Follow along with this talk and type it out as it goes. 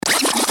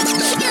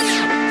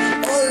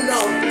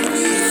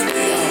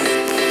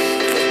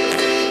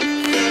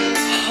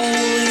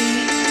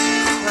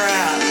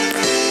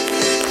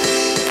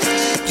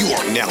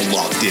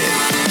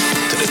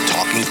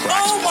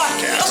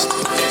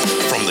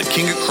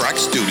Crack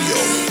Studio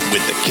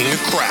with the King of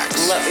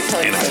Cracks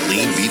and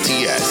Eileen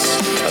BTS.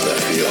 How's that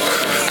feel?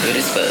 Good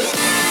as fuck.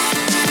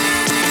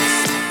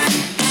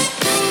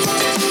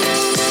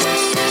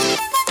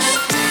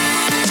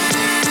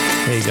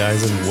 Hey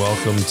guys, and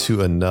welcome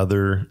to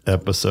another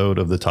episode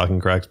of the Talking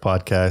Cracks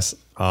podcast.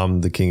 I'm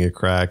the King of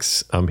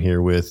Cracks. I'm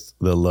here with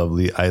the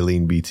lovely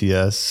Eileen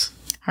BTS.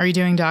 How are you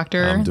doing,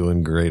 Doctor? I'm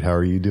doing great. How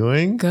are you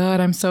doing? Good.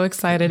 I'm so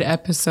excited.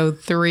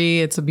 Episode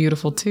 3. It's a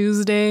beautiful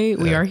Tuesday.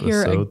 We are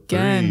here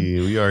again.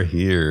 3. We are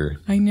here.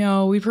 I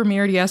know. We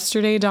premiered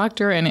yesterday,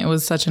 Doctor, and it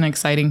was such an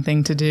exciting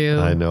thing to do.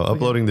 I know.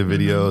 Uploading the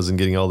videos and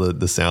getting all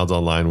the sounds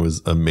online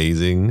was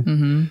amazing.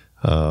 Mm-hmm.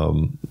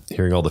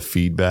 Hearing all the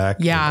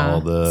feedback, and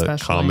all the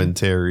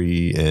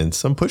commentary and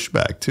some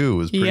pushback too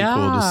was pretty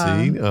cool to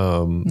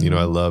see. You know,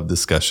 I love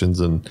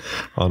discussions on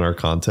our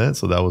content,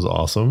 so that was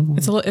awesome.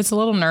 It's a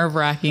little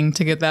nerve-wracking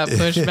to get that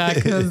pushback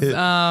because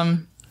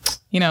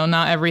you know,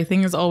 not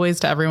everything is always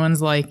to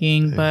everyone's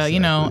liking, but you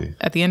know,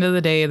 at the end of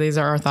the day, these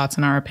are our thoughts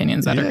and our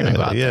opinions that are going to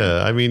go out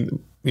there. Yeah, I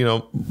mean, you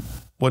know,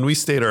 when we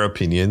state our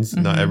opinions,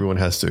 not everyone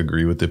has to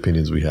agree with the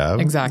opinions we have.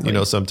 Exactly. You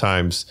know,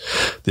 sometimes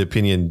the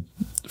opinion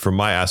from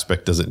my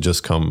aspect doesn't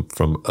just come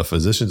from a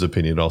physician's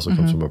opinion. It also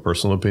comes from a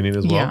personal opinion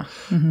as well.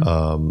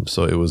 Yeah.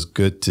 So it was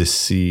good to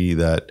see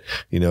that,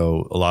 you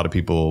know, a lot of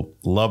people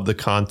love the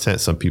content.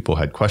 Some people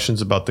had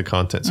questions about the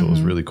content. So it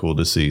was really cool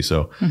to see.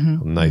 So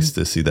nice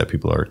to see that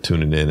people are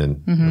tuning in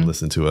and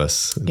listen to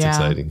us. It's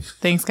exciting.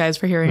 Thanks guys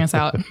for hearing us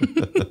out.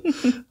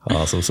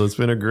 Awesome. So it's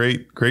been a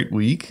great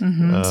week.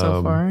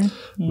 So far.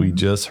 We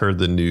just heard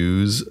the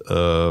news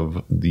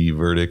of the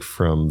verdict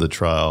from the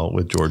trial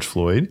with George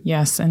Floyd.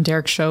 Yes. And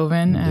Derek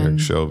Chauvin.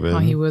 How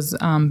he was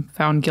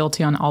found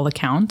guilty on all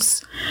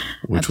accounts.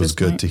 Which was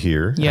good to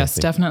hear. Yes,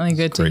 definitely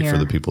good to hear. Great for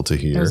the people to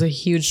hear. It was a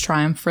huge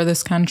triumph for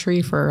this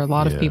country, for a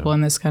lot of people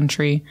in this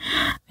country.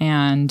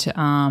 And,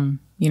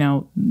 you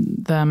know,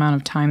 the amount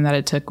of time that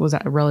it took was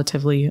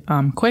relatively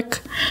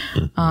quick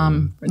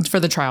for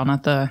the trial,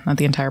 not the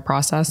entire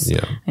process.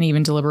 Yeah. And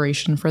even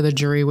deliberation for the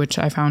jury, which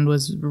I found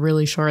was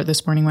really short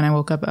this morning when I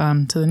woke up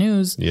to the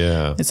news.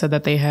 Yeah. It said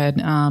that they had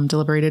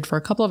deliberated for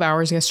a couple of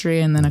hours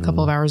yesterday and then a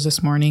couple of hours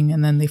this morning,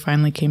 and then they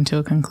finally came to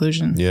a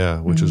conclusion. Yeah,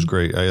 which was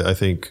great. I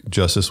think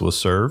justice was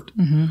served.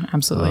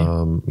 Absolutely.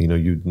 You know,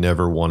 you'd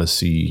never want to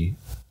see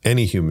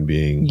any human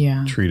being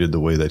treated the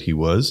way that he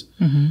was.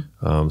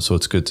 So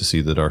it's good to see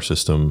that our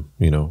system,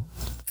 you know,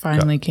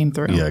 finally came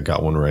through. Yeah,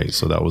 got one right.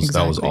 So that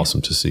was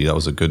awesome to see. That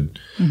was a good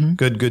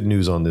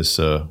news on this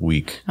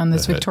week. On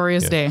this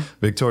victorious day.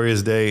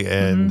 Victorious day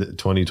and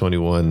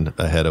 2021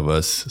 ahead of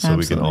us. So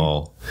we can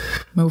all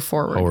move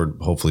forward. Or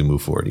hopefully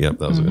move forward. Yep,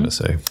 that was what I was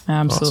going to say.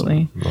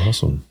 Absolutely.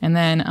 Awesome. And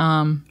then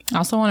I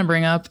also want to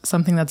bring up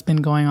something that's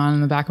been going on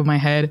in the back of my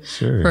head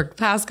for the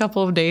past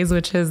couple of days,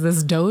 which is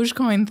this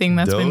Dogecoin thing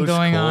that's been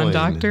going on,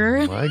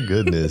 Doctor. My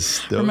goodness.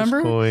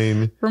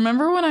 Dogecoin.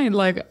 Remember when I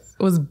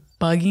was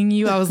bugging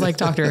you? I was like,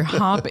 Doctor,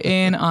 hop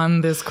in on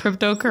this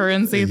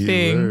cryptocurrency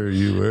thing.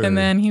 You were. And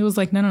then he was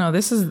like, no,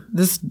 this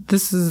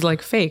is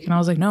like fake. And I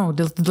was like, no,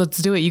 let's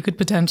do it. You could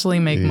potentially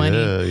make money.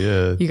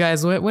 Yeah. You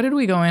guys, what did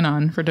we go in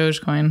on for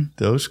Dogecoin?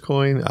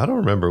 Dogecoin? I don't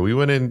remember. We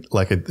went in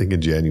I think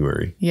in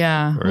January.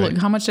 Yeah. Right? Look,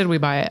 how much did we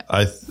buy it?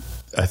 I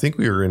think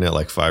we were in at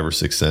like 5 or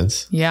 6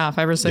 cents. Yeah,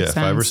 5 or 6 cents.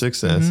 5 or 6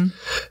 cents.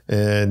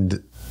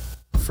 And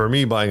for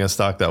me, buying a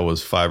stock that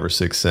was 5 or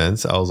 6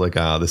 cents, I was like,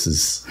 this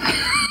is...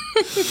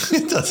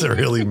 It doesn't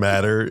really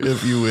matter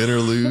if you win or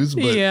lose,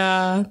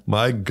 but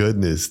my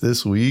goodness,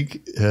 this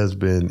week has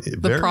been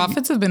the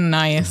profits have been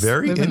nice.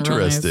 Very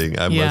interesting,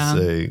 I must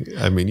say.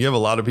 I mean, you have a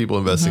lot of people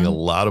investing a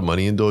lot of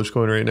money in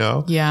Dogecoin right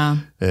now. Yeah.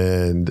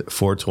 And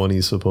 420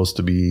 is supposed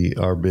to be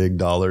our big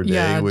dollar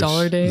day, which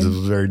is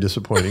very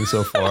disappointing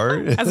so far.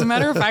 As a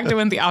matter of fact, it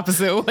went the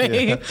opposite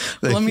way.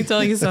 Let me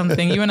tell you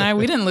something. You and I,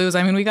 we didn't lose.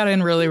 I mean, we got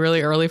in really,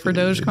 really early for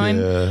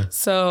Dogecoin. Yeah.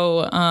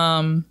 So,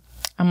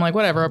 I'm like,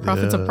 whatever, a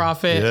profit's a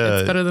profit.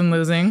 It's better than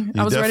losing.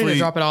 I was ready to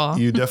drop it all.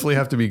 You definitely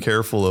have to be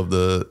careful of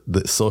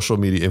the social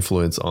media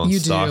influence on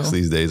stocks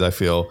these days, I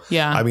feel.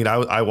 Yeah. I mean,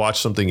 I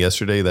watched something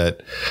yesterday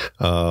that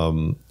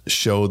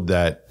showed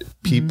that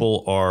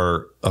people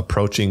are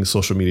approaching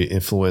social media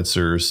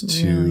influencers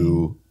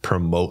to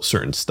promote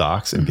certain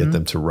stocks and get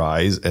them to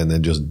rise and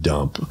then just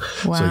dump.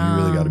 Wow. So you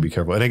really got to be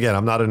careful. And again,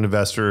 I'm not an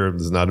investor.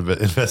 This is not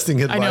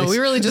investing advice. I know. We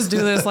really just do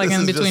this like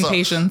in between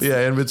patients.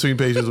 Yeah. In between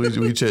patients,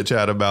 we chit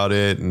chat about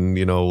it. And,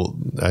 you know,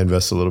 I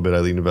invest a little bit.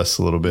 Eileen invests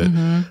a little bit.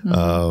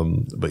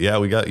 But yeah,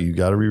 you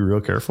got to be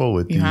real careful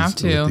with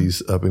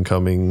these up and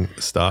coming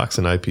stocks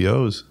and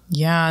IPOs.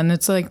 Yeah. And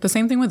it's like the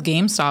same thing with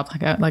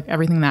GameStop, like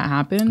everything that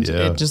happened,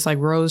 it just like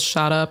rose,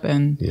 shot up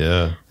and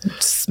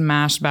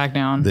smashed back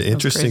down. The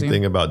interesting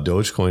thing about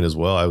Dogecoin as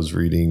well, I was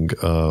reading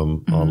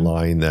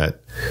online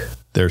that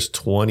there's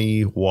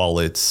 20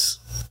 wallets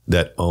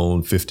that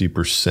own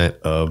 50%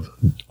 of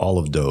all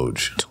of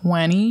Doge.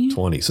 20?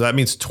 20. So that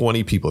means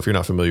 20 people. If you're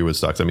not familiar with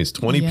stocks, that means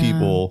 20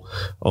 people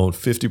own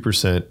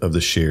 50% of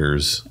the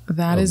shares.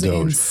 That is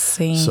Doge.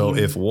 Insane. So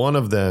if one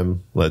of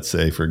them, let's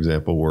say, for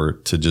example, were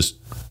to just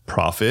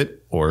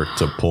profit or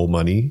to pull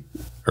money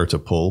or to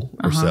pull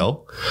or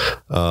sell,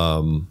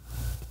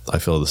 I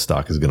feel the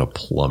stock is going to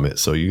plummet.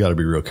 So you got to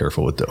be real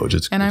careful with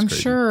Doge. I'm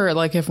sure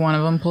like if one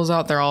of them pulls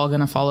out, they're all going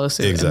to follow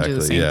suit and do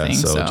the same thing.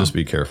 So just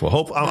be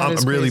careful. I'm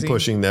really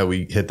pushing that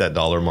we hit that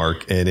dollar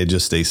mark and it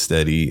just stays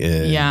steady.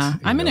 And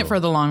I'm in it for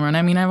the long run.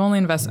 I mean, I've only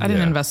invested, I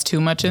didn't invest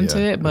too much into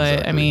it,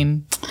 but I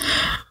mean,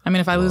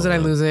 if I lose it, I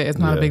lose it. It's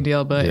not a big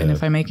deal. But and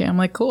if I make it, I'm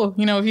like, cool.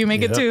 If you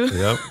make it too.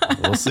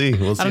 We'll see.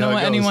 We'll see. I don't know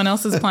what anyone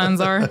else's plans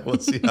are. We'll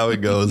see how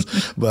it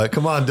goes. But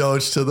come on,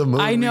 Doge, to the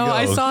moon. I know.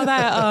 I saw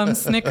that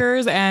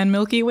Snickers and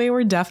Milky Way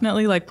were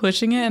definitely like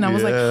pushing it, and I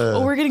was like,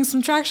 oh, we're getting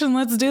some traction.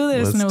 Let's do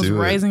this. And it was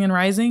rising and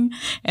rising.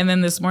 And then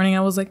this morning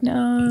I was like,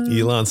 no.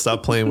 Elon,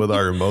 stop playing with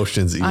our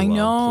emotions.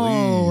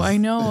 Elon, I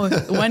know.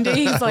 One day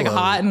he's like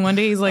hot, and one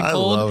day he's like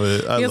cold. I love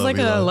it. He has like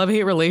a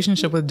love-hate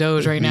relationship with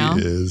Doge right now.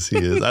 He is.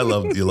 I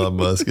love Elon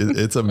Musk.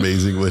 It's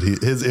amazing what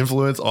his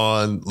influence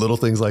on little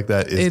things like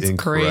that is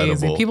incredible.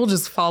 Crazy. People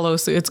just follow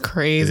suit. It's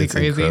crazy.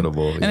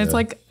 Incredible. And it's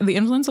like the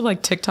influence of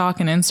like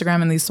TikTok and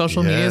Instagram and these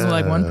social medias where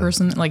like one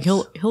person, like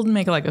he'll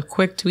make like a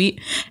quick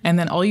tweet and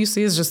then all you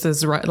see is just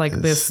this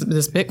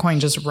Bitcoin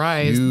just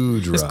rise.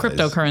 Huge this rise.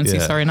 Cryptocurrency,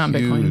 sorry, not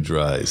Bitcoin. Huge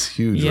rise.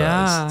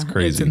 It's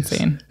crazy. It's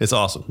insane. It's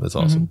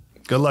awesome.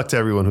 Good luck to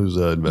everyone who's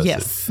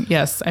invested.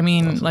 Yes. I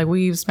mean, like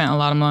we've spent a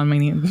lot of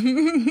money.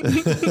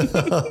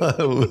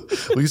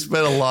 We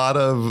spent a lot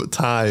of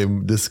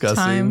time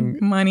discussing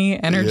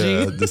money,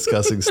 energy,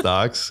 discussing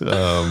stocks.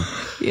 But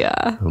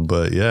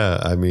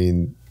I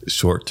mean,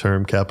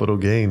 short-term capital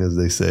gain, as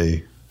they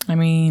say. I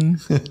mean,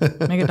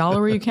 make a dollar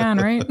where you can,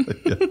 right?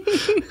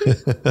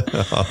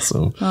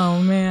 Awesome.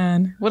 Oh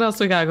man, what else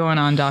we got going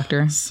on,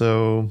 Doctor?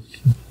 So.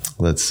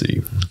 Let's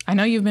see. I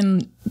know you've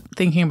been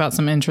thinking about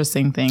some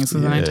interesting things.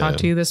 When I talked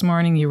to you this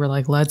morning, you were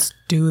like, let's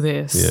do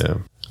this. Yeah.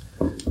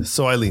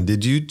 So Eileen,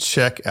 did you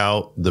check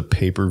out the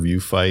pay-per-view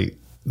fight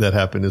that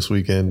happened this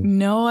weekend?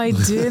 No, I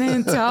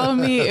didn't. Tell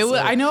me.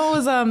 I know it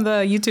was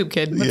the YouTube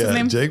kid. What's his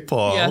name? Jake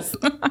Paul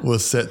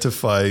was set to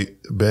fight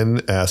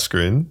Ben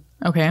Askren.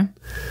 Okay.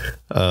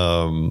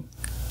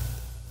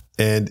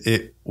 And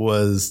it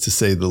was, to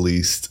say the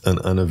least, an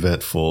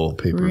uneventful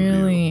pay-per-view.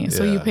 Really?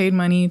 So you paid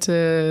money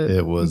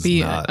to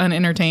be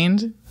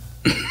unentertained?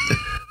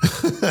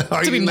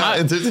 Are you not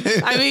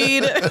entertained? I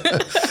mean...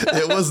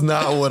 It was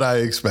not what I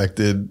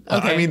expected.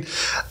 Okay. I mean,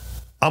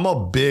 I'm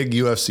a big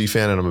UFC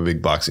fan and I'm a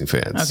big boxing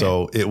fan. Okay.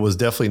 So it was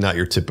definitely not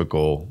your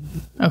typical...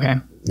 Okay.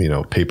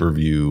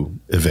 Pay-per-view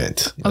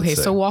event. Okay,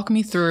 so walk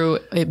me through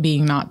it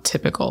being not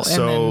typical.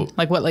 And then,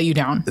 like, what let you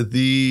down?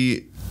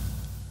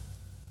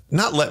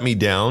 Not let me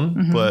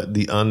down, but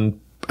the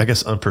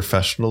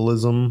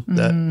unprofessionalism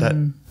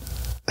that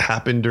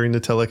happened during the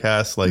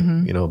telecast, like,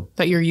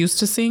 that you're used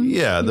to seeing?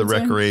 Yeah, the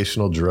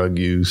recreational drug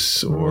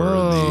use or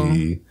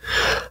I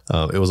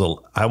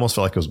almost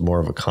felt like it was more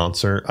of a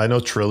concert. I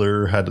know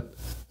Triller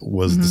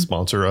was the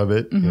sponsor of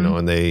it,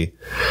 and they,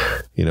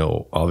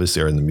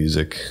 obviously are in the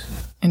music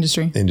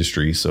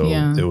industry. So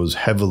it was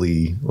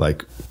heavily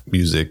like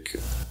music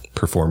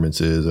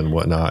performances and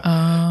whatnot.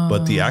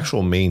 But the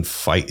actual main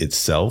fight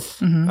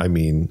itself, I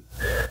mean,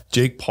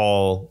 Jake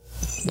Paul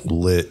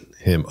lit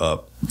him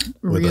up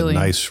with a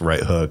nice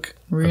right hook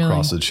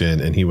across the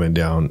chin, and he went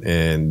down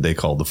and they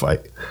called the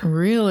fight.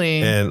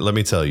 Really? And let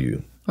me tell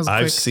you,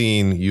 I've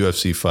seen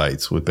UFC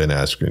fights with Ben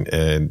Askren,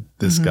 and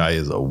this guy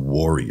is a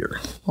warrior.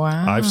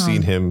 Wow. I've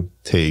seen him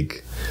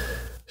take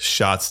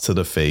shots to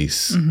the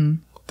face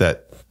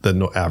that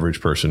the average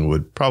person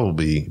would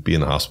probably be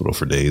in the hospital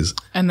for days.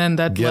 And then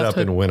get up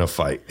and win a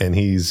fight. And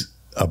he's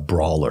a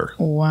brawler.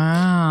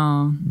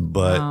 Wow.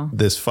 But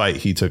this fight,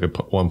 he took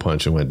one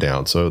punch and went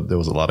down. So there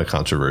was a lot of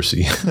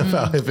controversy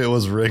about if it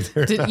was rigged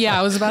or not. Yeah,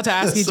 I was about to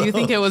ask you, do you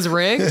think it was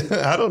rigged?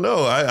 I don't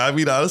know. I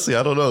mean, honestly,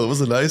 I don't know. It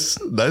was a nice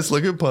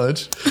looking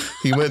punch.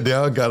 He went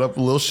down, got up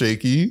a little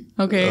shaky.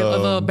 Okay, a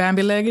little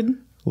Bambi-legged?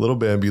 A little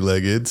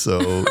Bambi-legged.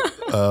 So...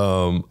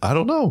 I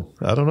don't know.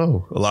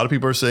 A lot of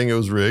people are saying it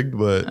was rigged,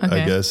 but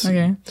I guess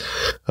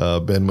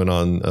Ben went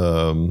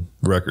on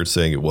record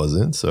saying it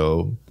wasn't.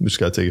 So we just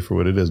got to take it for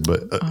what it is.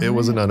 But it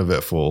was an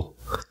uneventful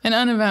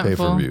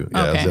pay-per-view.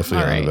 Yeah, it was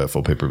definitely an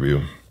uneventful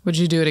pay-per-view. Would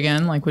you do it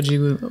again? Like, would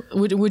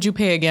you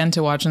pay again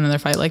to watch another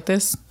fight like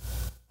this?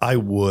 I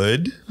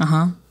would.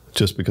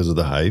 Just because of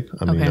the hype.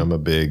 I mean, I'm a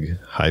big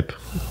hype.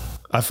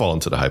 I fall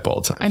into the hype all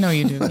the time. I know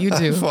you do. You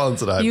do. I fall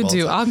into the hype. You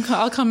do.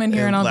 I'll come in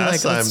here and I'll be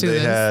like, let's do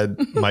this. Last time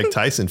they had Mike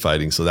Tyson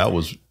fighting, so that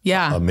was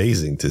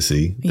amazing to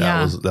see.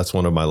 That's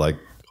one of my like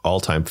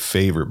all-time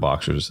favorite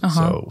boxers.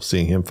 So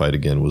seeing him fight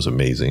again was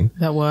amazing.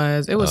 It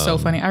was so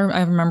funny. I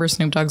remember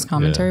Snoop Dogg's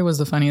commentary was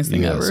the funniest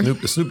thing ever.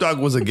 Snoop Dogg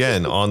was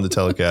again on the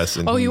telecast.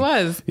 And he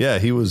was? Yeah,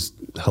 he was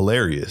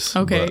hilarious.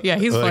 Okay,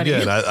 he's funny.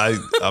 Again,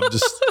 I'm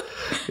just...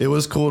 It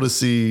was cool to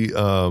see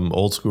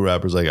old school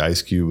rappers like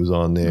Ice Cube was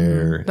on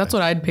there. That's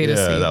what I'd pay to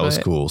see. Yeah, that was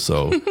cool.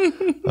 So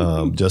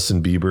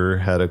Justin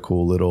Bieber had a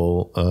cool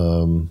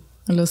little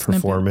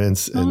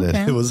performance, and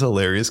then it was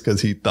hilarious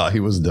because he thought he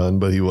was done,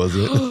 but he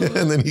wasn't,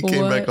 and then he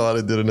came back on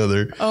and did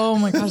another. Oh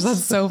my gosh,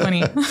 that's so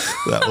funny.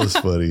 That was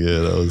funny. Yeah,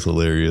 that was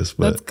hilarious.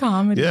 But that's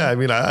comedy. Yeah, I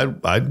mean,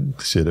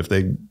 I'd shit if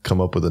they come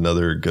up with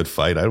another good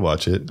fight, I'd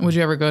watch it. Would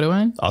you ever go to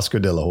one? Oscar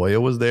De La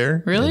Hoya was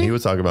there. Really? And he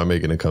was talking about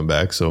making a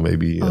comeback, so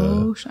maybe.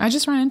 I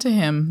just ran into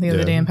him the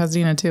other day in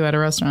Pasadena too at a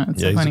restaurant.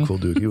 It's so funny. He's a cool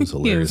dude. He was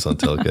hilarious on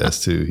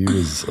telecast too. He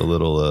was a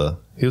little.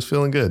 He was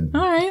feeling good.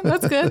 All right,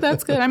 that's good.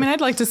 That's good. I mean,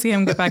 I'd like to see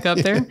him get back up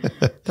there,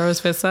 throw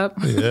his fists up.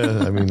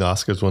 Yeah, I mean,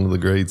 Oscar's one of the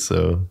greats,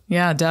 so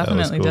yeah,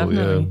 definitely, cool,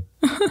 definitely.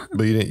 Yeah.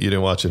 But you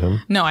didn't watch it, huh?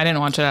 No, I didn't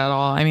watch it at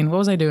all. I mean, what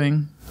was I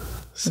doing?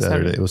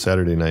 Saturday. It was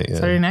Saturday night. Yeah.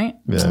 Saturday night?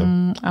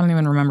 Yeah. I don't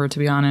even remember, to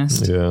be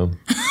honest. Yeah.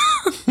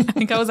 I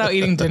think I was out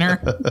eating dinner.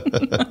 All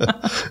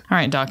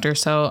right, doctor.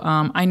 So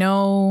I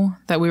know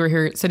that we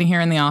were sitting here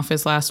in the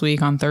office last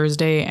week on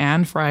Thursday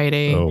and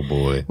Friday. Oh,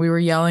 boy. We were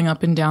yelling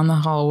up and down the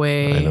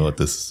hallway. I know what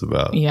this is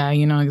about. Yeah,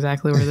 you know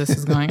exactly where this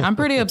is going. I'm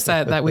pretty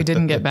upset that we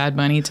didn't get Bad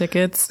Bunny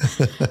tickets.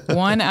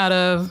 1 out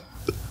of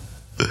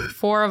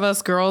 4 of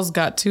us girls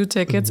got 2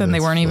 tickets, and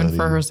they weren't even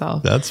for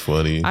herself. That's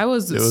funny. I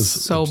was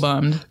so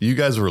bummed. You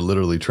guys were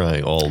literally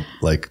trying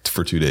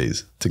for 2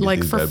 days to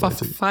get these for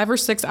 5 or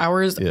 6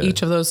 hours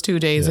each of those 2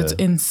 days. Yeah. It's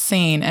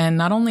insane. And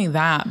not only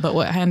that, but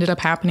what ended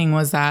up happening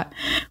was that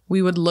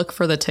we would look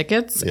for the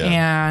tickets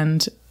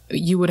and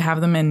you would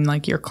have them in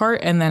like your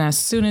cart, and then as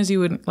soon as you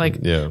would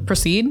hit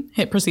proceed,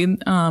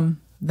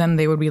 then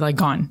they would be like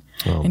gone.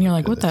 Oh, and you're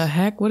like, what the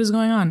heck? What is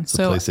going on? It's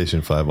so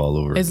PlayStation 5 all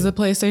over again. It's the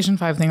PlayStation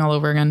 5 thing all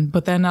over again.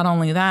 But then not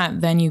only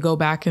that, then you go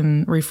back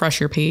and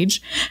refresh your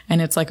page,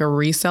 and it's like a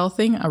resell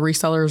thing. A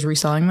reseller is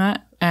reselling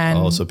that.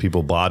 And so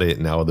people bought it,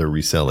 now they're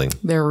reselling.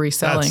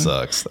 That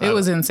sucks. It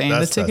was insane.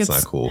 The tickets,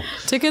 that's not cool.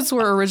 Tickets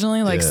were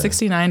originally like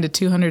 $69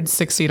 to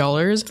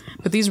 $260,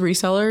 but these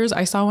resellers,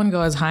 I saw one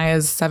go as high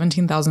as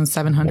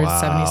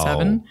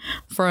 $17,777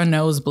 for a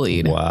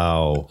nosebleed.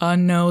 Wow. A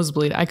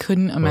nosebleed. I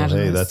couldn't imagine.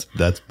 Hey, this.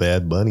 that's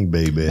Bad Bunny,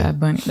 baby. Bad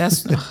Bunny.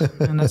 That's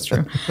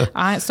true.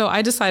 So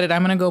I decided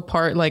I'm gonna go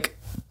park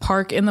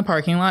in the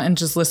parking lot and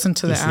just listen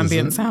to the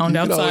ambient sound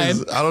outside.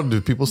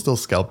 Do people still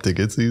scalp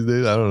tickets these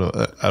days? I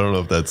don't know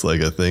if that's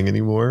like a thing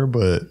anymore,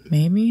 but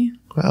maybe.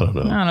 I don't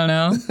know. I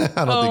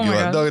don't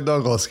think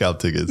don't go scalp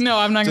tickets. No,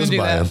 I'm not going to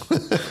do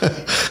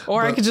that.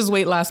 Or I could just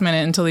wait last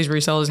minute until these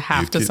resellers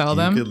have to sell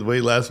them. You could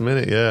wait last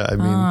minute. Yeah. I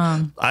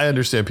mean, I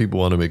understand people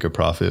want to make a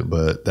profit,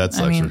 but that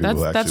sucks for people who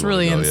actually that's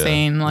really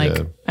insane.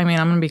 Yeah. I mean,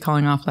 I'm going to be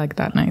calling off like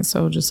that night.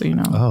 So just so you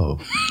know. Oh.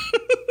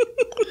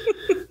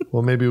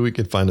 Well, maybe we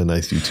could find a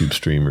nice YouTube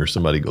streamer.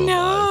 Somebody go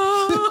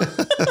live.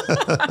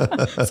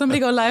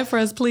 Somebody go live for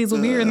us, please.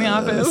 We'll be here in the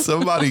office.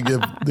 Somebody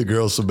give the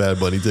girls some Bad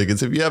Bunny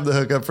tickets. If you have the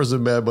hookup for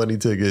some Bad Bunny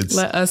tickets,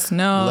 let us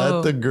know.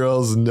 Let the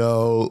girls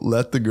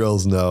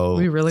know.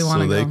 We really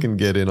want to go. So they can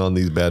get in on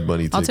these Bad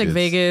Bunny tickets. I'll take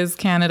Vegas,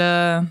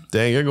 Canada.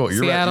 Dang, you're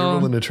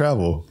willing to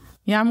travel.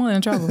 Yeah, I'm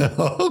willing to travel.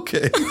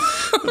 Okay.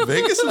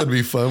 Vegas would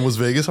be fun. Was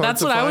Vegas hard to find?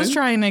 That's what I was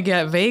trying to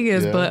get,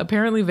 Vegas, but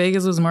apparently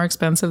Vegas was more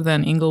expensive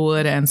than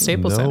Inglewood and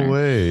Staples Center. No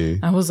way.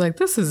 I was like,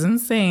 this is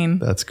insane.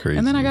 That's crazy.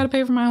 And then I got to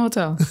pay for my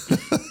hotel.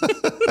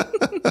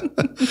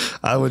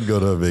 I would go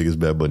to a Vegas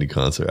Bad Bunny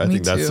concert. I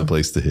think that's the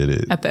place to hit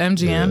it. At the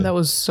MGM, that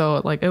was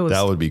so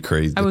that would be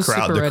crazy.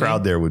 The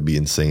crowd there would be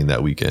insane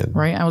that weekend.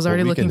 Right. I was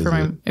already looking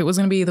for it was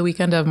going to be the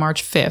weekend of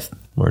March 5th.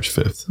 March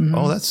 5th. Mm-hmm.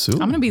 Oh, that's soon.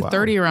 I'm going to be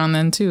 30 around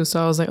then too.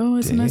 So I was like, oh,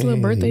 it's a nice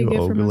little birthday gift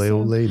for myself.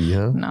 Old lady,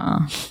 huh? No,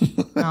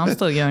 I'm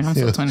still young. I'm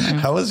still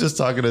 29. I was just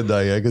talking to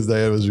Diane because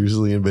Diane was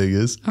recently in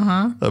Vegas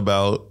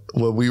about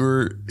when we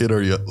were in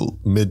our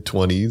mid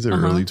 20s or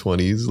early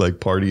 20s, like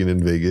partying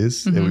in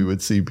Vegas, and we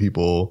would see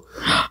people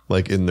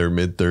like in their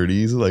mid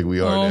 30s, like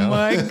we are now. Oh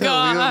my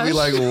gosh. We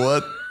would be like,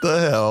 what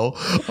the hell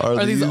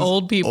are these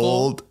old people?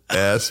 Old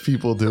ass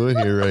people doing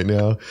here right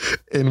now?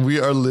 And we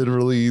are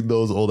literally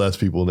those old ass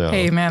people now.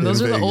 Hey man,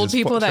 those are the old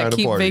people that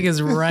keep Vegas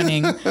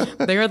running.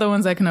 They are the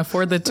ones that can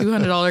afford the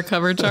 $200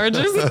 cover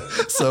charges.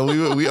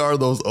 So we are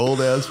those old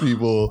ass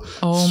people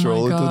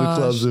strolling through the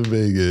clubs in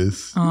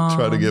Vegas,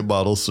 trying to get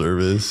bottle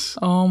service.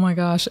 Oh my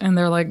gosh. And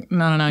they're like,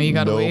 no, you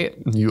gotta wait.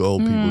 You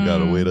old people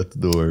gotta wait at the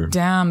door.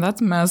 Damn,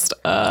 that's messed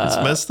up. It's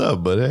messed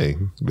up, but hey,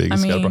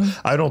 Vegas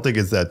I don't think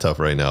it's that tough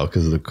right now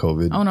because of the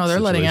COVID. Oh no, they're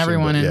letting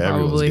everyone in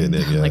probably.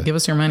 Like, give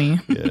us your money.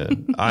 Yeah.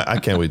 I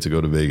can't wait to go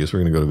to Vegas.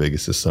 We're going to go to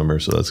Vegas this summer,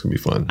 so that's going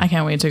to be fun. I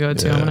can't wait to go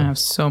too. I'm going to have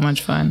so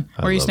much fun.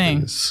 Where are you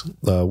staying?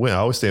 I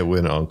always stay at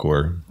Wynn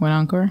Encore. Wynn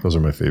Encore? Those are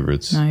my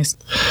favorites. Nice.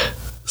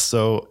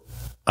 So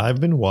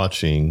I've been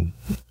watching,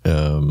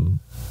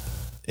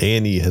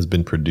 A&E has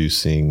been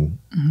producing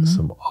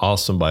some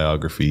awesome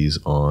biographies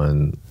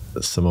on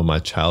some of my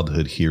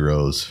childhood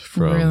heroes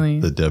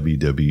from the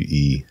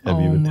WWE.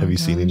 Have you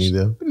seen any of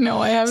them?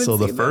 No, I haven't. So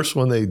the first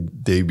one they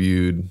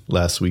debuted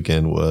last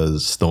weekend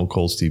was Stone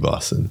Cold Steve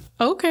Austin.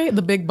 Okay,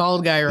 the big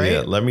bald guy, right?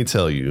 Yeah, let me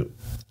tell you,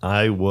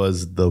 I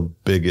was the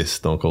biggest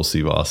Stone Cold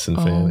Steve Austin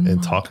fan.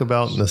 And talk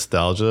about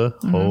nostalgia.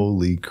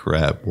 Holy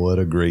crap, what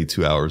a great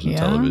 2 hours of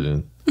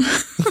television.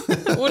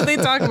 What do they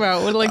talk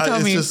about? What, like,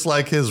 tell me. It's just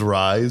like his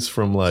rise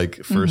from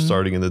like first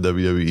starting in the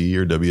WWE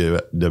or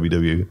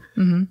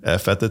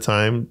WWF at the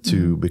time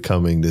to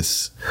becoming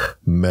this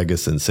mega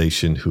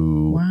sensation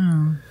who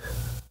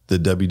the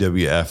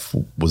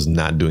WWF was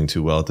not doing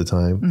too well at the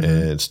time.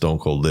 And Stone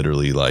Cold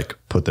literally like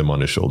put them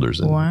on his shoulders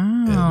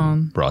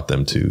and brought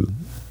them to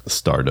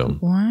stardom.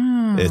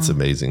 Wow. It's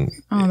amazing.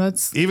 Oh,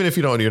 that's even if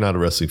you're not a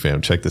wrestling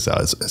fan, check this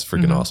out. It's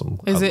freaking awesome.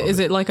 Is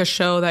it like a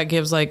show that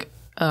gives like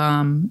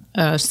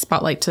a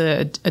spotlight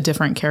to a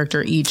different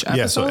character each episode?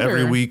 Yeah, so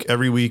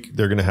every week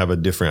they're gonna have a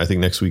different. I think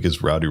next week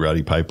is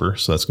Roddy Piper,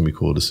 so that's gonna be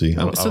cool to see.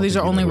 So these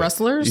are only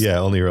wrestlers? Yeah,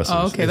 only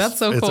wrestlers. Oh, okay, that's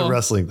so cool. It's a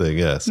wrestling thing,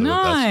 yeah. So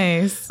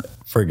nice.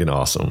 That's friggin'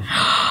 awesome.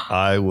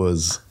 I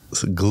was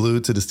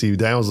glued to the TV.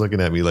 Dan was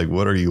looking at me like,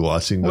 "What are you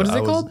watching?" What is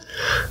it called?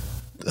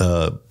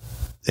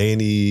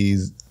 A&E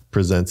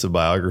presents a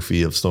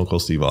biography of Stone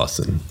Cold Steve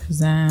Austin.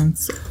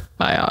 Presents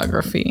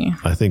biography.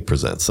 I think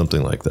presents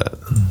something like that.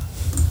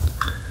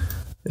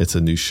 It's a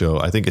new show.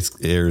 I think it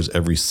airs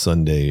every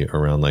Sunday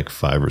around like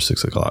 5 or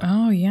 6 o'clock.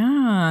 Oh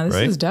yeah,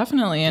 this is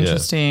definitely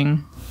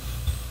interesting.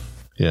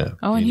 Yeah.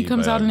 Oh, and he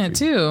comes out in it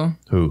too.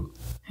 Who?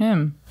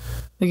 Him.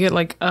 They get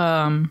like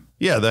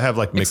yeah, they have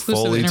like Mick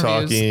Foley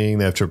talking.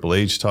 They have Triple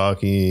H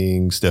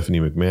talking. Stephanie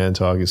McMahon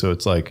talking. So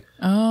it's like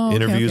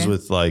interviews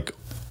with like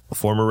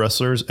former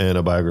wrestlers and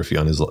a biography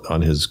on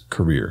his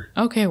career.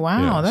 Okay,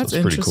 wow, yeah, that's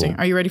interesting.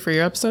 Cool. Are you ready for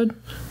your episode?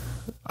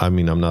 I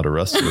mean, I'm not a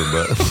wrestler,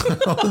 but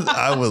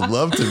I would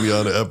love to be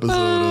on an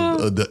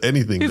episode of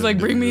anything. He's like,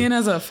 bring me in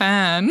as a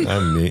fan.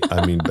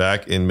 I mean,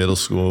 back in middle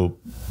school,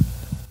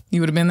 you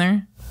would have been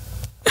there.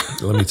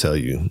 Let me tell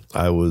you,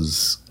 I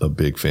was a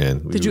big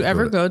fan. Did you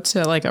ever go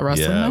to like a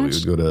wrestling match? Yeah, we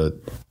would go to.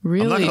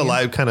 Really? I'm not gonna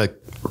lie, kind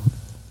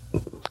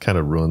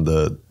of ruined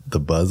the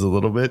buzz a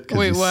little bit.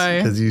 Wait, why?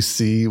 Because you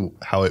see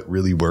how it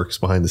really works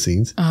behind the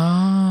scenes.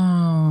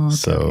 Oh, okay.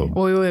 So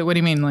wait, what do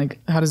you mean? Like,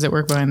 how does it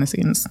work behind the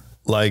scenes?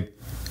 Like,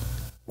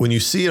 when you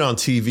see it on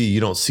TV, you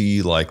don't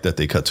see like that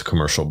they cut to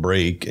commercial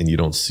break, and you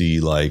don't see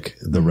like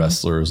the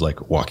wrestlers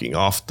like walking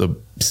off the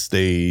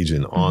stage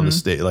and on the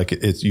stage. Like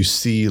you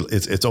see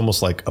it's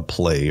almost like a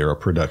play or a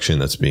production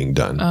that's being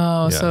done.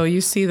 Oh, yeah. So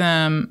you see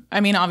them.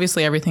 I mean,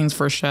 obviously everything's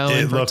for show. It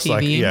and for looks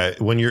TV. like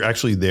when you're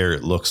actually there,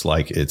 it looks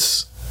like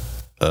it's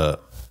a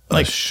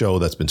show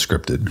that's been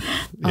scripted.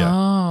 Yeah.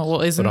 Oh, well,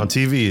 but on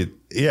TV,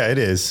 it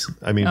is.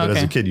 I mean, but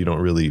as a kid, you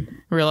don't really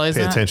realize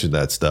pay attention to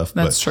that stuff.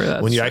 That's true.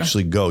 That's when you true.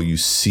 actually go, you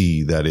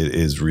see that it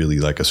is really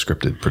like a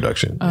scripted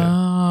production.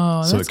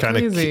 Oh, so that's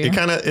crazy.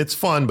 It's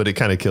fun, but it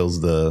kind of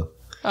kills the.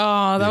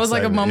 Oh, that was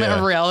like a moment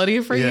of reality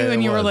for you,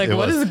 and you were like,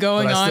 "What is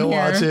going on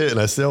here?" I still watch it, and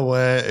I still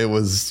went. It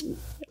was.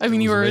 I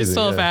mean, you were amazing.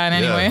 still a fan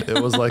anyway. Yeah.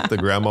 It was like the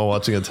grandma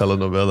watching a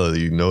telenovela.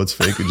 You know it's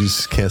fake and you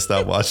just can't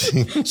stop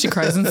watching. She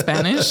cries in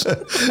Spanish.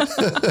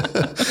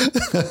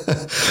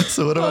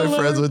 So one of my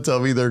friends would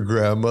tell me their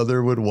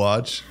grandmother would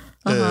watch.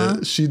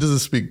 She doesn't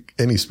speak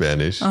any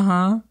Spanish.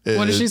 What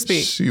does she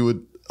speak? She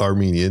would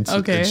Armenian.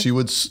 Okay. And she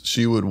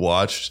would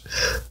watch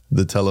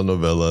the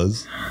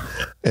telenovelas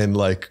and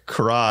like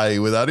cry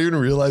without even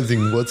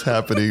realizing what's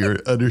happening or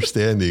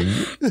understanding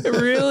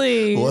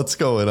really what's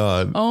going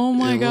on. Oh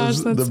my gosh,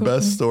 that's the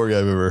best story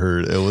I've ever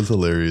heard. It was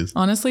hilarious.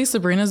 Honestly,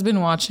 Sabrina's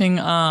been watching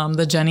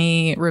the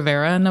Jenny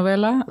Rivera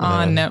novela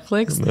on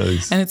Netflix.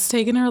 Nice. And it's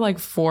taken her like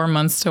 4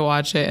 months to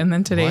watch it, and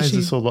then today Why is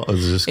it so long?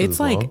 Is it just it's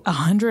like long?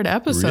 100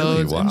 episodes.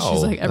 Really? Wow. And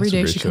she's like, every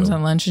day she comes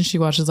on lunch and she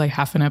watches like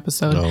half an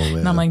episode. Oh, man.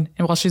 And I'm like,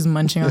 and while she's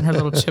munching on her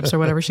little chips or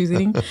whatever she's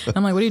eating,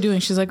 I'm like, what are you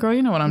doing? She's like, girl,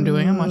 you know what I'm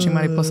doing. I'm watching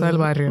Mariposa del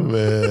Barrio.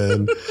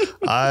 Man,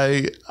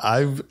 I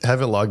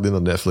haven't logged in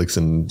on Netflix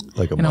in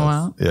like a month.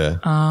 While? Yeah.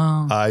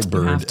 Oh, I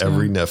burned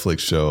every Netflix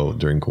show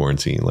during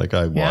quarantine. Like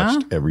I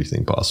watched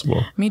everything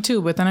possible. Me too.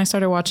 But then I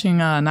started watching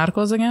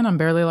Narcos again. I'm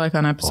barely like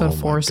on episode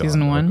 4,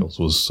 season 1. Narcos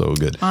was so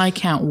good. I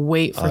can't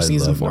wait for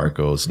season 4.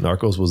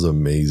 Narcos was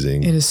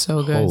amazing. It is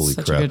so good. Holy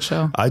Such crap. a good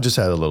show. I just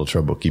had a little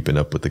trouble keeping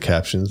up with the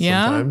captions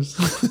sometimes.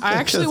 I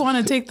actually want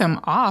to take them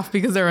off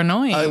because they're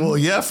annoying.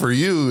 For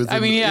you.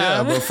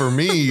 But for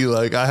me,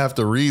 like I have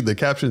to read the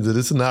captions, and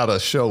it's not a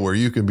show where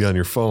you can be on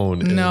your phone.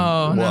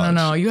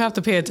 No. You have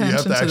to pay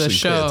attention to the show. You have to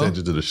actually pay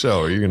attention to the show,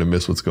 or you're going to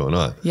miss what's going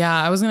on. Yeah,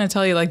 I was going to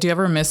tell you, like, do you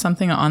ever miss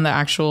something on the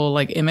actual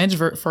like image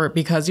for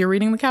because you're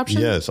reading the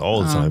caption? Yes,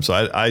 all the time. So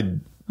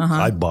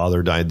I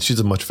bothered. She's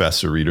a much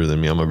faster reader than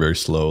me. I'm a very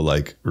slow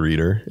like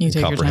reader and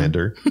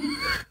comprehender.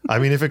 I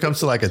mean, if it comes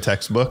to like a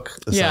textbook,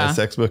 a science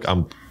textbook,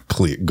 I'm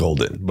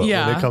golden. But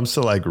when it comes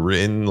to like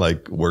written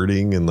like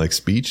wording and like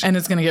speech, and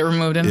it's going to get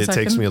removed in a second.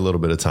 It takes me a little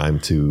bit of time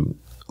to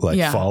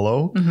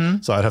follow.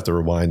 So I'd have to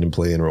rewind and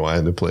play and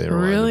rewind and play and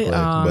rewind. Really? And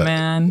play. Oh,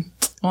 man.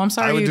 Well, I'm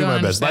sorry. I would do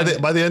my best.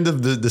 Understand. By the end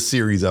of the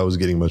series, I was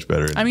getting much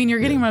better. I mean, you're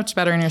getting much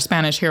better in your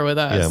Spanish here with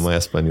us. Yeah, my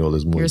español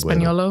is muy Your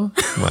bueno.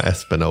 My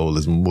español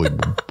is muy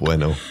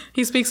bueno.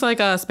 He speaks like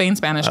Spain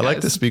Spanish. I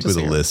like to speak with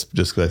a lisp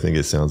just because I think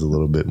it sounds a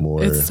little bit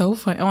more. It's so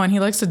funny. Oh, and he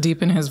likes to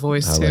deepen his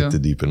voice too. I like to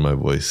deepen my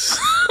voice.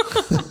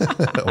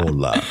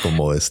 Hola,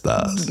 ¿cómo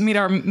estás?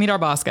 Meet our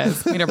boss,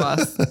 guys. Meet our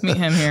boss. Meet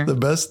him here.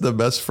 The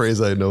best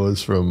phrase I know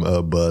is from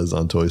Buzz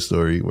on Toy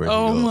Story, where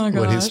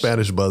when his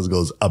Spanish Buzz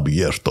goes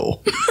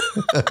abierto.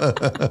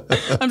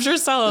 I'm sure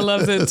Stella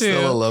loves it too.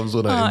 Stella loves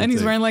when I imitate. And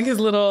he's wearing like his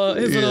little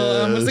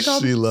what's it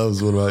called? She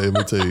loves when I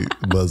imitate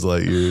Buzz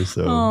Lightyear.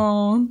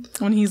 So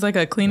when he's like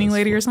a cleaning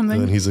lady or something.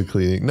 When he's a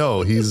cleaning,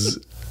 no, he's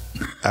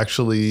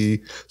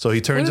actually, so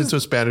he turns into a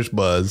Spanish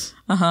Buzz,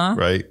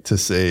 right, to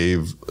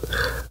save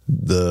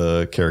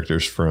the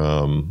characters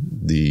from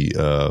the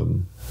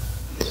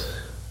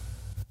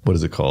what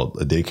is it called?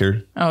 A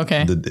daycare. Oh,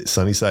 okay. The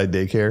Sunnyside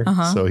daycare.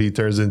 So he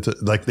turns into,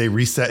 like, they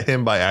reset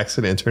him by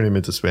accident and turn him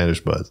into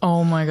Spanish Buzz.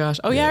 Oh my gosh.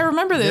 Oh yeah, I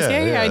remember this.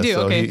 Yeah, I do.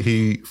 So okay.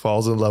 He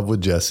falls in love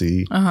with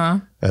Jessie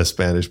as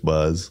Spanish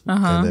Buzz,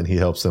 and then he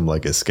helps them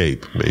like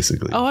escape,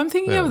 basically. Oh, I'm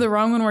thinking of the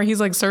wrong one where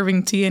he's like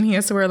serving tea and he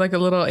has to wear like a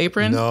little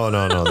apron. No,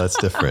 that's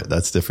different.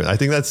 That's different. I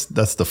think that's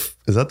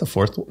is that the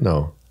fourth one?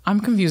 No. I'm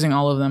confusing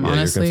all of them,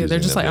 honestly. They're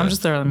just like, I'm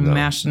just there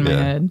mashed in my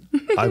head.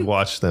 I've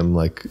watched them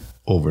like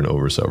over and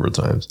over several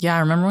times. Yeah, I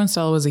remember when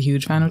Stella was a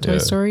huge fan of Toy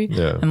Story.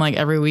 Yeah. And like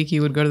every week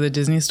you would go to the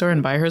Disney store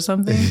and buy her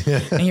something.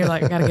 And you're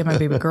like, I gotta get my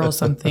baby girl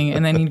something.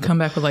 And then you'd come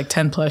back with like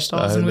 10 plush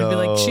dolls. And we'd be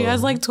like, she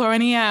has like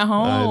 20 at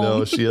home. I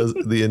know. She has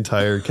the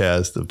entire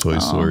cast of Toy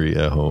Story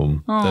at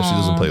home that she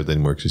doesn't play with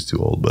anymore because she's too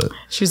old. But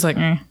she's like,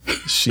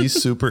 She's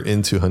super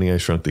into Honey, I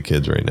Shrunk the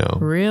Kids right now.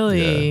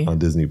 Really? Yeah, on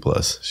Disney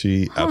Plus.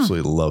 She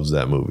absolutely loves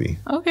that movie.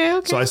 Okay.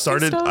 So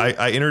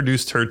I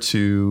introduced her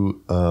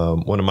to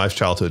one of my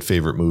childhood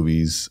favorite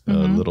movies,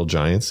 Little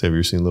Giants. Have you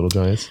ever seen Little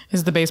Giants?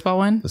 Is the baseball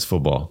one? It's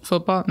football.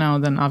 Football? No,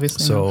 then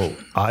obviously So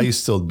I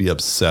used to be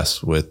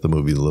obsessed with the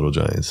movie The Little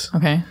Giants.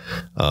 Okay.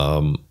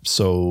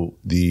 So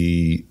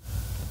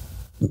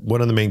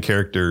one of the main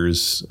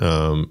characters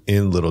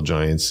in Little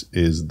Giants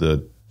is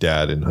the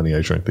dad in Honey,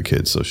 I Shrunk the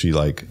Kids. So she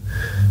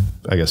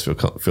I guess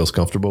feels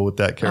comfortable with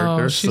that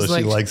character. So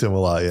she likes him a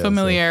lot. Yeah,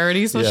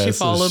 familiarity. So she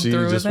followed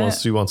through with it.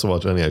 She wants to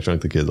watch Honey, I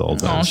Shrunk the Kids all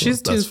the time. Oh,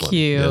 she's too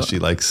cute. Yeah, she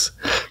likes.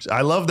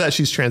 I love that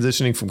she's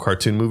transitioning from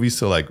cartoon movies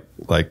to like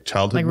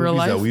childhood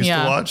movies that we used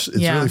to watch. It's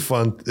really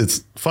fun.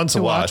 It's fun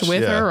to watch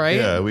with her, right?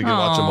 Yeah, we can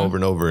watch them over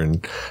and over,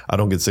 and I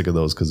don't get sick of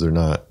those because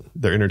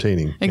they're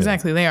entertaining.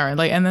 Exactly, they are.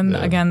 Like, and then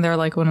again, they're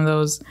like one of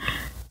those,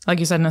 like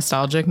you said,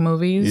 nostalgic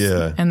movies.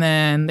 Yeah. And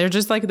then they're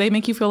just like, they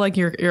make you feel like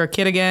you're a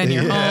kid again.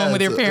 You're home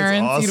with your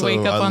parents. Awesome. You'd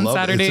wake up on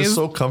Saturdays. It's just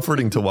so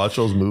comforting to watch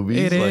those movies.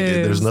 It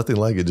is. There's nothing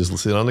like it. Just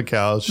sit on the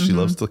couch. She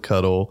loves to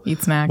cuddle. Eat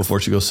snacks.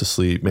 Before she goes to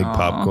sleep, make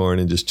popcorn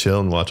and just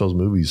chill and watch those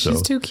movies.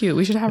 She's too cute.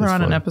 We should have her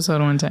on an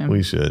episode one time.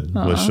 We should.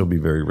 But she'll be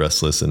very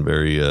restless and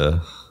very...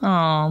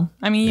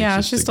 I mean, yeah,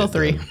 she's still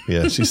 3.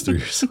 Yeah, she's 3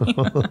 years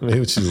old.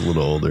 Maybe she's a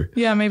little older.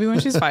 Yeah, maybe when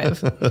she's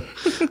 5.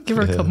 Give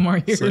her a couple more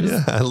years. So,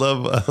 yeah,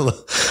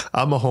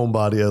 I'm a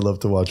homebody. I love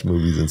to watch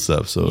movies and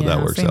stuff. So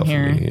that works out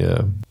for me.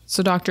 Yeah.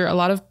 So, doctor, a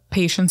lot of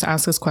patients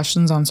ask us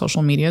questions on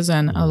social medias.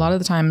 And a lot of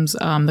the times,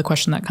 the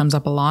question that comes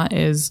up a lot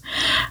is,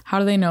 how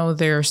do they know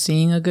they're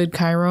seeing a good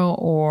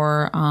chiro,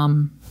 or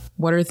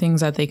what are things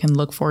that they can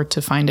look for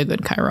to find a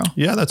good chiro?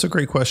 Yeah, that's a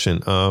great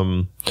question.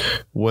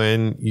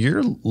 When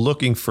you're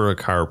looking for a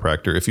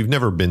chiropractor, if you've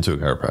never been to a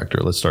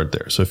chiropractor, let's start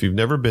there. So if you've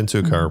never been to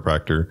a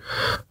chiropractor,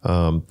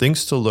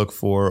 things to look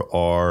for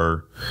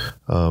are,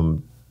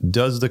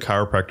 does the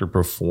chiropractor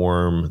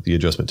perform the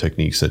adjustment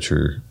techniques that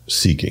you're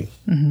seeking,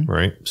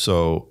 right?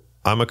 So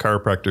I'm a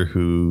chiropractor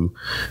who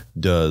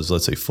does,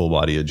 let's say, full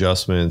body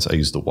adjustments. I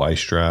use the Y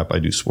strap. I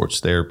do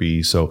sports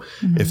therapy. So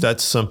if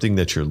that's something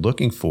that you're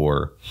looking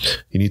for,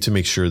 you need to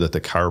make sure that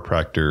the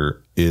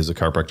chiropractor is a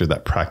chiropractor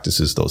that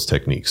practices those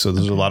techniques. So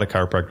there's a lot of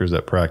chiropractors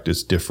that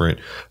practice different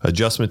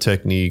adjustment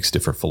techniques,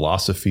 different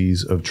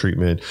philosophies of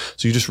treatment.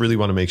 So you just really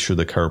want to make sure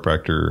the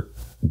chiropractor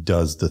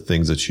does the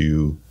things that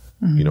you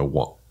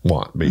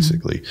want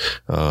basically.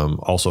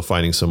 Also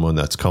finding someone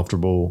that's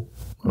comfortable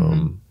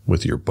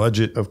with your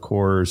budget, of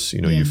course,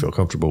 you feel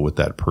comfortable with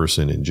that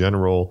person in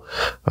general.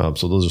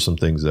 So those are some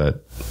things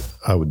that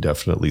I would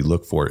definitely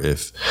look for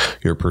if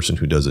you're a person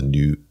who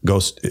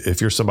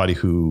if you're somebody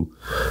who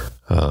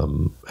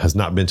has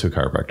not been to a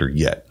chiropractor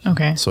yet.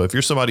 Okay. So if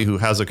you're somebody who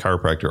has a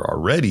chiropractor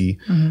already,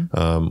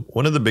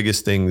 one of the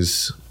biggest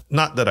things,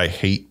 not that I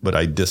hate, but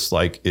I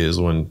dislike, is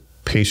when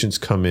patients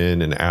come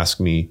in and ask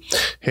me,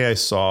 hey, I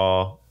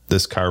saw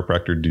this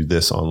chiropractor do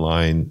this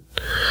online.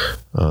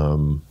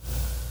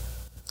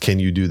 Can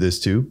you do this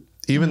too?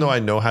 Even though I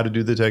know how to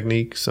do the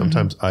technique,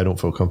 sometimes I don't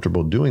feel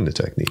comfortable doing the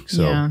technique.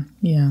 So,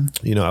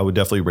 I would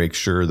definitely make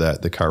sure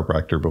that the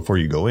chiropractor, before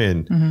you go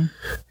in,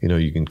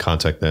 you can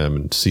contact them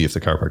and see if the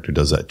chiropractor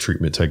does that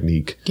treatment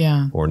technique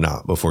or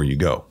not before you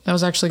go. That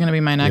was actually going to be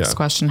my next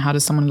question. How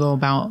does someone go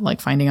about like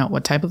finding out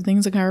what type of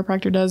things a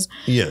chiropractor does?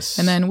 Yes.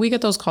 And then we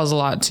get those calls a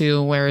lot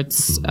too, where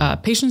it's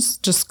patients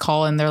just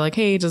call and they're like,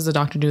 hey, does the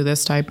doctor do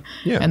this type?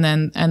 Yeah. And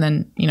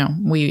then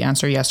we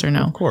answer yes or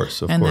no. Of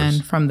course. And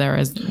then from there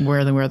is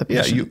where the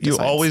patient decides.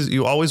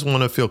 you always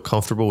want to feel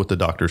comfortable with the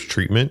doctor's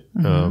treatment.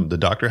 The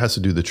doctor has to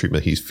do the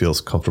treatment he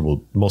feels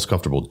most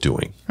comfortable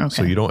doing. Okay.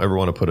 So you don't ever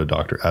want to put a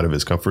doctor out of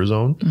his comfort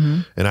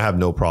zone. And I have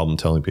no problem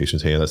telling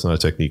patients, hey, that's not a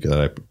technique that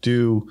I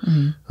do.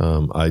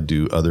 I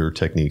do other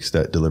techniques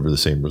that deliver the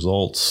same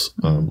results.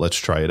 Let's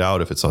try it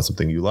out. If it's not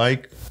something you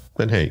like,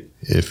 then hey,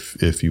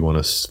 if you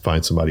want to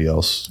find somebody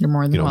else, you're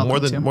more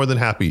than more than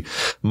happy.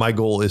 My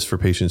goal is for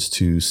patients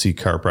to seek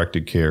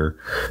chiropractic care,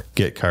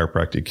 get good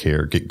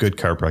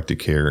chiropractic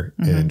care,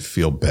 and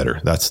feel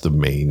better. That's the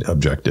main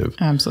objective.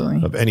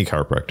 Absolutely. Of any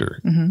chiropractor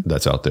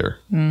that's out there.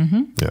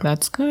 Yeah.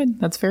 That's good.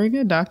 That's very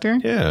good, doctor.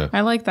 Yeah.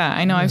 I like that.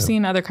 I know I've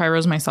seen other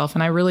chiros myself,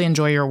 and I really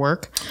enjoy your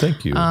work.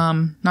 Thank you.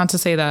 Not to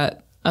say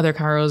that other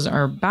chiros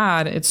are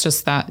bad. It's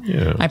just that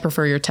I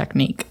prefer your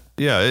technique.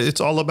 Yeah, it's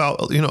all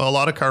about, a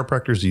lot of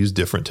chiropractors use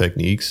different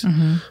techniques.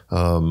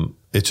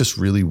 It's just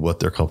really what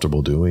they're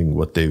comfortable doing,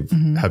 what they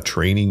have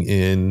training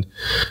in.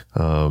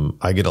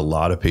 I get a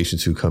lot of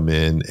patients who come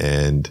in,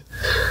 and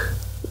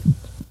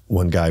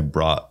one guy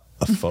brought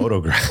a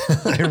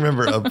photograph. I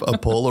remember a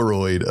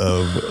Polaroid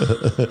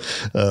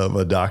of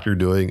a doctor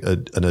doing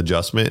an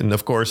adjustment. And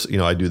of course,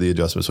 I do the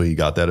adjustment. So he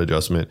got that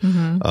adjustment.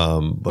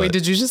 But wait,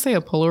 did you just say a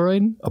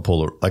Polaroid?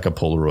 Like a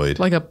Polaroid.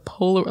 Like a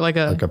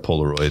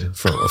Polaroid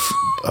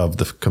of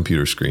the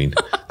computer screen,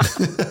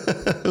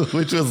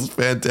 which was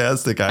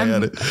fantastic. I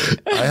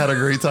had a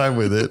great time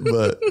with it,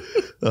 but,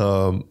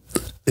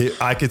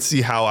 I could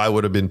see how I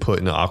would have been put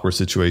in an awkward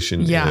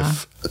situation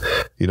if,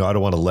 I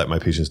don't want to let my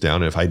patients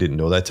down. And if I didn't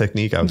know that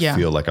technique, I would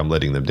feel like I'm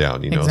letting them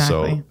down,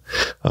 Exactly.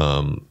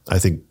 So I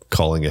think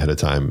calling ahead of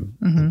time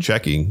and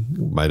checking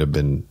might have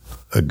been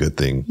a good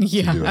thing.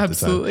 Yeah, to do at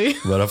absolutely. The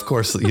time. But of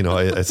course,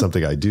 it's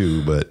something I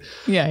do, but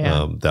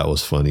that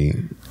was funny.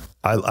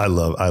 I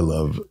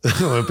love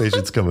when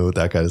patients come in with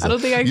that kind of stuff. I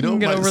don't think I can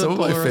get over some of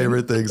my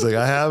favorite things. Like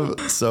I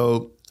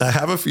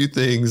have a few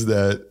things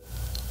that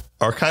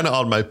are kind of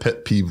on my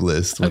pet peeve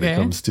list when it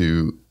comes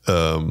to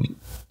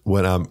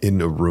when I'm in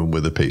a room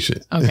with a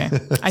patient. Okay.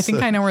 I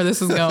think I know where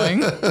this is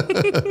going.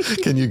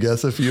 Can you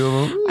guess a few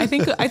of them? I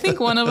think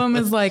one of them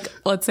is like,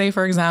 let's say,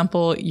 for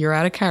example, you're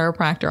at a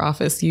chiropractor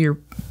office. You're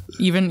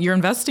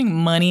investing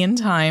money and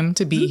time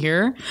to be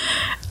here.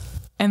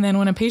 And then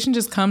when a patient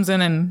just comes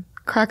in and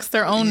cracks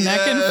their own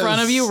neck in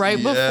front of you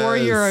before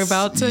you're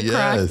about to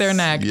crack their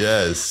neck.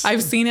 Yes.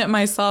 I've seen it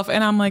myself,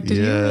 and I'm like, did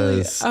you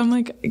really? I'm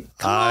like,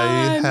 come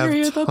on,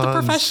 you're the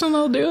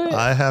professional, do it.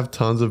 I have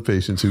tons of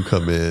patients who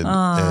come in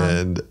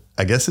and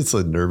I guess it's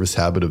a nervous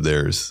habit of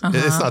theirs.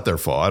 It's not their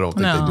fault. I don't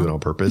think they do it on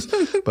purpose,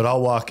 but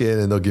I'll walk in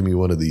and they'll give me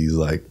one of these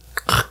like,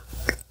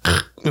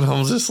 and I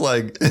was just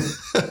like,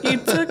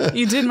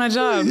 you did my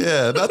job.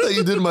 Yeah. Not that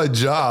you did my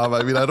job.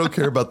 I mean, I don't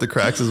care about the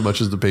cracks as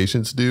much as the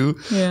patients do.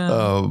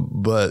 Yeah.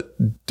 But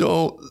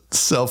don't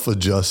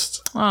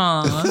self-adjust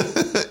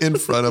in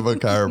front of a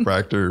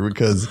chiropractor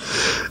because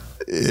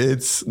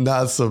it's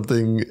not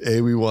something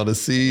we want to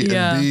see,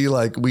 and B,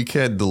 like we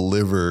can't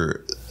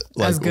deliver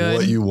like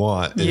what you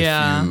want if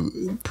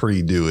you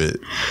pre-do it.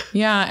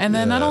 Yeah. And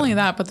then not only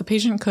that, but the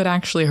patient could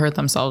actually hurt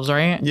themselves,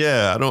 right?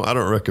 Yeah. I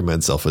don't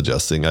recommend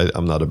self-adjusting.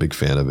 I'm not a big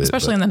fan of it.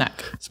 Especially in the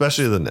neck.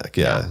 Especially the neck.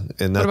 Yeah.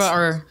 And that's, what about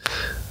our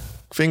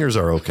fingers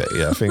are okay.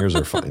 Yeah. Fingers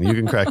are fine. You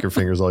can crack your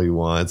fingers all you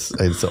want.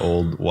 It's the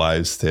old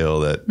wives' tale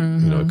that,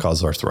 it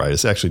causes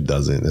arthritis. It actually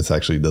doesn't. It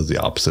actually does the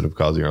opposite of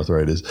causing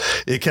arthritis.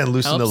 It can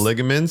loosen the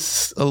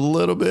ligaments a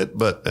little bit,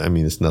 but I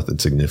mean, it's nothing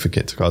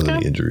significant to cause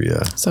any injury.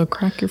 Yeah. So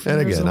crack your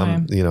fingers away.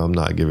 And again, I'm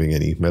not giving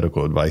any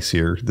medical advice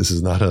here. This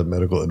is not a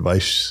medical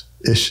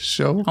advice-ish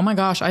show. Oh my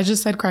gosh. I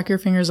just said crack your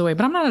fingers away,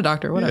 but I'm not a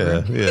doctor.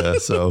 Whatever. Yeah.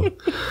 So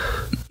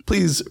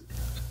please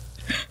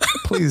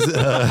please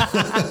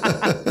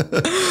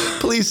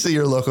see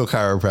your local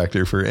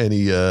chiropractor for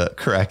any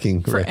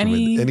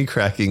any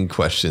cracking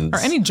questions or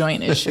any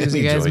joint issues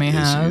you guys may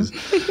have.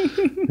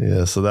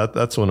 Yeah, so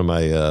that's one of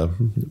my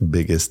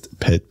biggest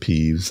pet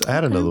peeves. I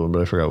had another one,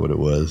 but I forgot what it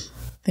was.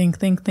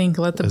 Think.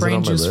 Let the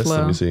brain juice flow.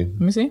 Let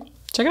me see.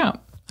 Check it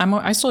out.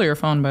 I stole your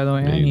phone, by the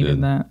way. I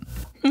needed that.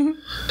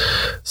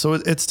 So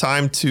it's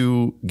time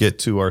to get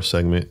to our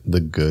segment,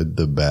 the good,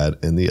 the bad,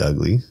 and the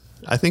ugly.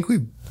 I think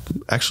we've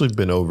actually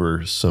been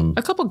over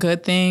a couple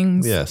good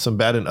things. Yeah, some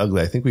bad and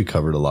ugly. I think we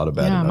covered a lot of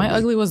bad and ugly. My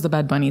ugly was the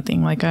Bad Bunny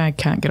thing. Like, I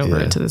can't get over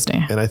it to this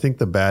day. And I think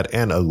the bad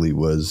and ugly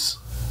was...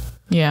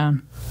 Yeah.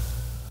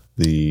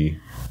 The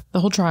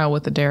whole trial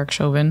with the Derek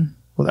Chauvin.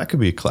 Well, that could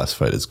be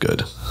classified as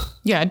good.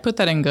 Yeah, I'd put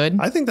that in good.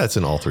 I think that's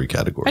in all three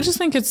categories. I just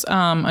think it's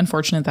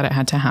unfortunate that it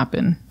had to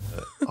happen.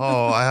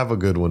 I have a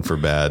good one for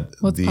bad.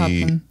 What's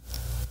poppin'?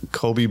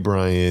 Kobe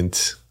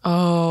Bryant...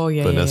 Oh,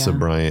 yeah. Vanessa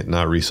Bryant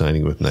not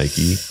re-signing with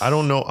Nike. I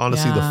don't know,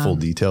 honestly, the full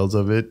details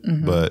of it,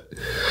 but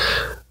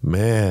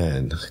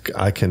man,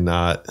 I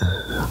cannot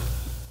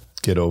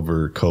get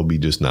over Kobe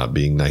just not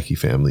being Nike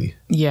family.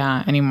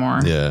 Yeah, anymore.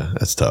 Yeah,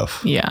 that's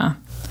tough. Yeah.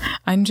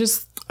 I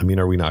mean,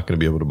 are we not going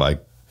to be able to buy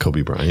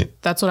Kobe Bryant?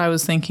 That's what I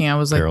was thinking. I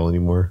was like, apparel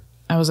anymore?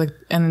 I was like,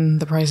 and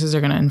the prices are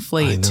going to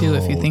inflate too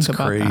if you think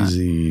about that.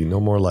 Crazy. No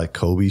more like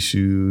Kobe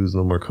shoes,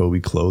 no more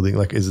Kobe clothing.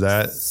 Like, is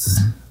that...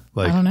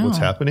 Like, I don't know. What's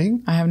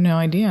happening? I have no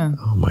idea.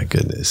 Oh my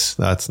goodness.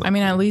 That's not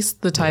at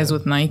least the ties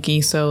with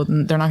Nike, so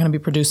they're not going to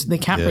be produced. They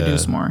can't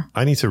produce more.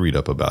 I need to read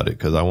up about it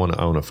because I want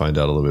to find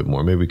out a little bit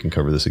more. Maybe we can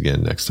cover this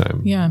again next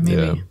time. Yeah,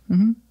 maybe. Yeah.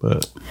 Mm-hmm.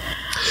 But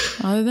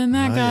other than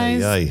that,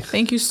 guys,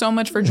 thank you so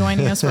much for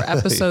joining us for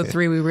episode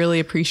 3. We really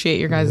appreciate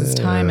your guys'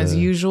 time as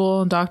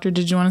usual. Doctor,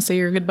 did you want to say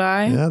your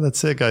goodbye? Yeah,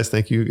 that's it, guys.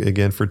 Thank you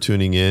again for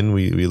tuning in.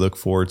 We look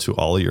forward to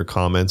all of your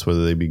comments,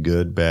 whether they be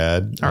good,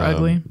 bad, or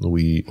ugly.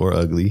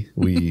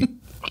 We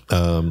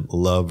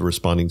love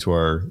responding to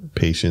our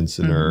patients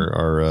and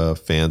our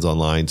fans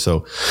online.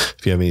 So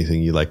if you have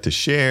anything you'd like to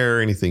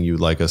share, anything you'd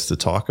like us to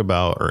talk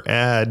about or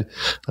add,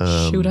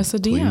 shoot us a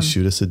DM. Please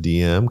shoot us a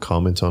DM,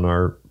 comment on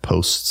our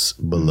posts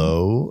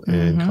below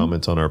and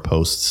comment on our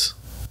posts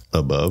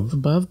above,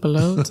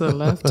 below, to the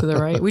left, to the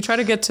right. We try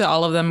to get to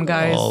all of them,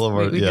 guys. All of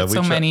our, we get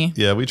so many.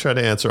 Yeah, we try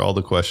to answer all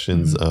the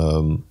questions.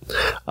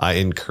 I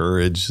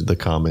encourage the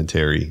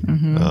commentary.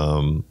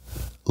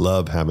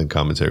 Love having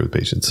commentary with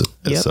patients.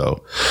 Yep.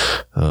 So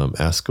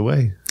ask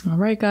away. All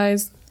right,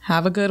 guys.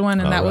 Have a good one.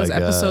 And that was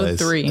episode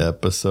 3.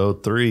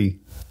 Episode 3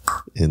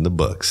 in the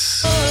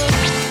books.